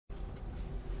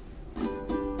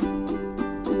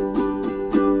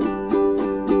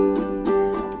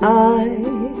I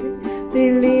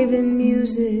believe in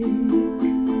music.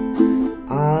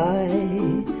 I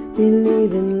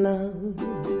believe in love.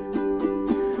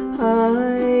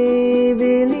 I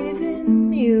believe in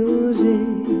music.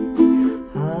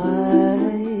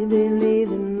 I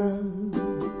believe in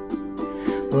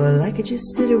love. Well, I could just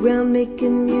sit around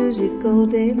making music all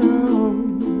day long.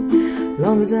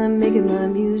 Long as I'm making my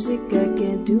music, I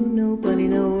can't do nobody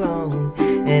no wrong.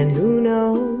 And who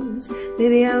knows,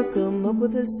 maybe I'll come up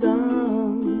with a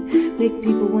song, make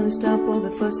people want to stop all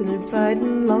the fussing and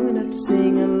fighting long enough to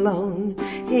sing along.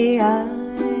 Hey, I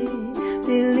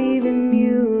believe in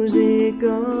music.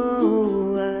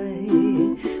 Oh, I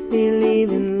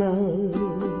believe in love.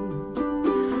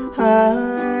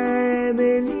 I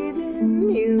believe in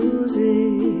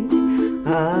music.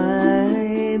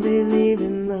 I believe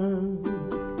in love.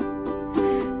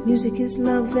 Music is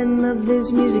love and love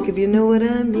is music, if you know what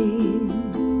I mean.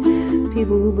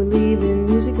 People who believe in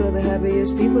music are the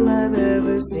happiest people I've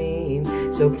ever seen.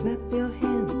 So clap your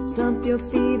hands, stomp your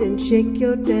feet and shake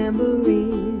your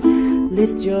tambourine.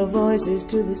 Lift your voices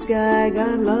to the sky,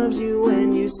 God loves you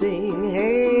when you sing.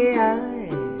 Hey, I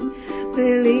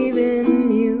believe in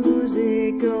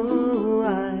music. Oh,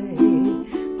 I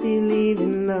believe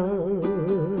in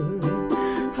love.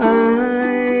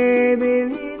 I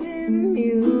believe in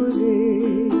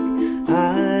music.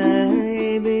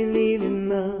 I believe in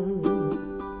love.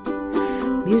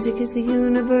 Music is the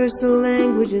universal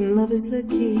language and love is the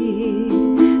key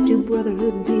to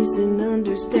brotherhood and peace and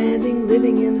understanding,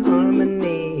 living in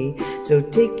harmony. So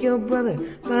take your brother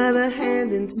by the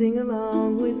hand and sing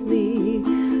along with me.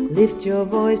 Lift your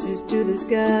voices to the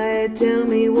sky, tell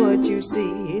me what you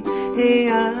see. Hey,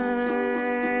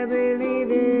 I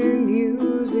believe in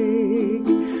music.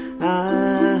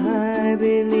 I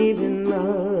believe in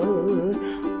love.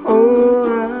 Oh,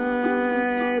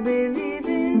 I believe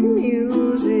in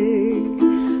music.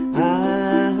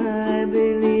 I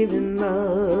believe in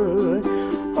love.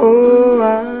 Oh,